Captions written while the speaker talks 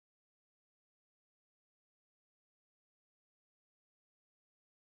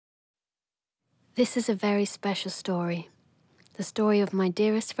This is a very special story. The story of my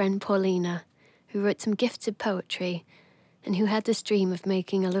dearest friend Paulina, who wrote some gifted poetry and who had this dream of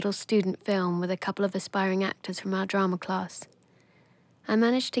making a little student film with a couple of aspiring actors from our drama class. I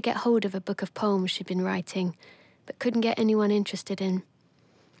managed to get hold of a book of poems she'd been writing, but couldn't get anyone interested in.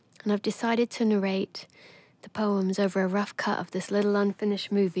 And I've decided to narrate the poems over a rough cut of this little unfinished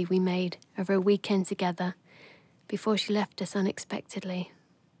movie we made over a weekend together before she left us unexpectedly.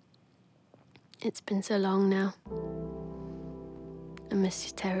 It's been so long now. I miss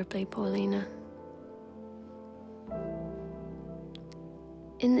you terribly, Paulina.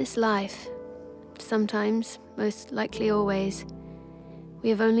 In this life, sometimes, most likely always, we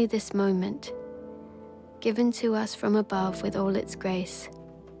have only this moment, given to us from above with all its grace,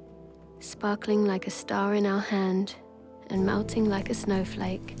 sparkling like a star in our hand and melting like a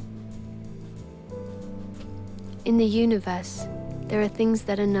snowflake. In the universe, there are things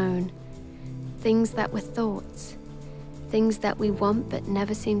that are known, things that were thoughts, things that we want but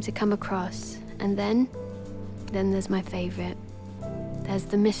never seem to come across. And then there's my favorite. There's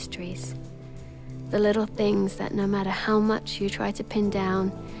the mysteries. The little things that no matter how much you try to pin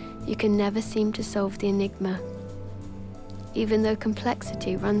down, you can never seem to solve the enigma. Even though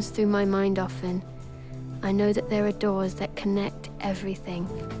complexity runs through my mind often, I know that there are doors that connect everything.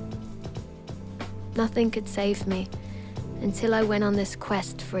 Nothing could save me until I went on this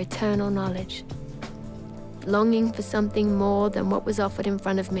quest for eternal knowledge, longing for something more than what was offered in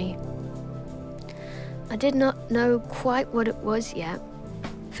front of me. I did not know quite what it was yet.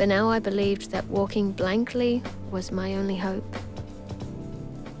 For now I believed that walking blankly was my only hope.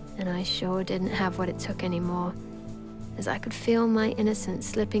 And I sure didn't have what it took anymore, as I could feel my innocence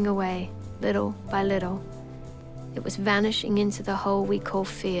slipping away, little by little. It was vanishing into the hole we call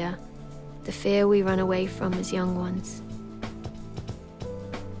fear, the fear we run away from as young ones.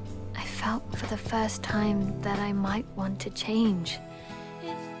 I felt for the first time that I might want to change.